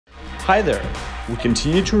Hi there! We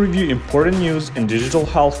continue to review important news in digital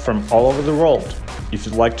health from all over the world. If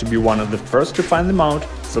you'd like to be one of the first to find them out,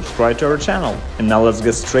 subscribe to our channel. And now let's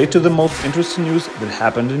get straight to the most interesting news that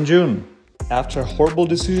happened in June. After a horrible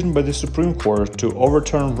decision by the Supreme Court to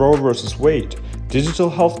overturn Roe vs. Wade, digital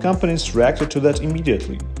health companies reacted to that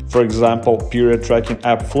immediately. For example, period tracking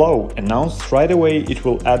app Flow announced right away it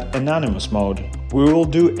will add anonymous mode. "We will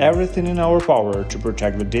do everything in our power to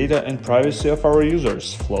protect the data and privacy of our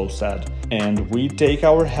users," Flow said, and we take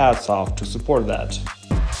our hats off to support that.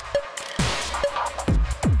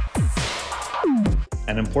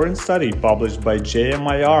 An important study published by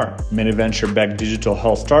JMIR, many venture-backed digital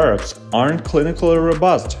health startups aren't clinically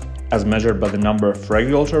robust, as measured by the number of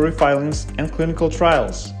regulatory filings and clinical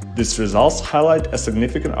trials. These results highlight a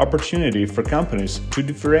significant opportunity for companies to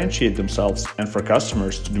differentiate themselves and for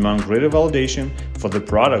customers to demand greater validation for the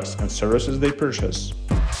products and services they purchase.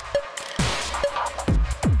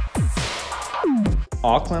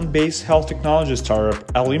 Auckland-based health technology startup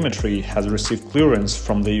Alimetry has received clearance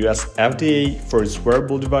from the US FDA for its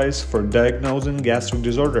wearable device for diagnosing gastric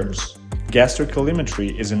disorders. Gastric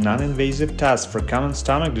Alimetry is a non-invasive test for common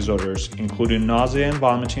stomach disorders, including nausea and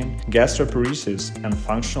vomiting, gastroparesis, and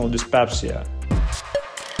functional dyspepsia.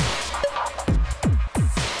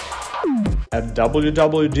 At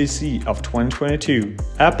WWDC of 2022,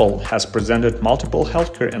 Apple has presented multiple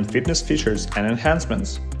healthcare and fitness features and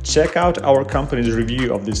enhancements. Check out our company's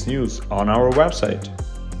review of this news on our website.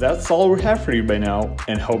 That's all we have for you by now,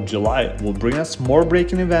 and hope July will bring us more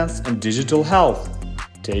breaking events in digital health.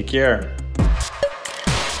 Take care!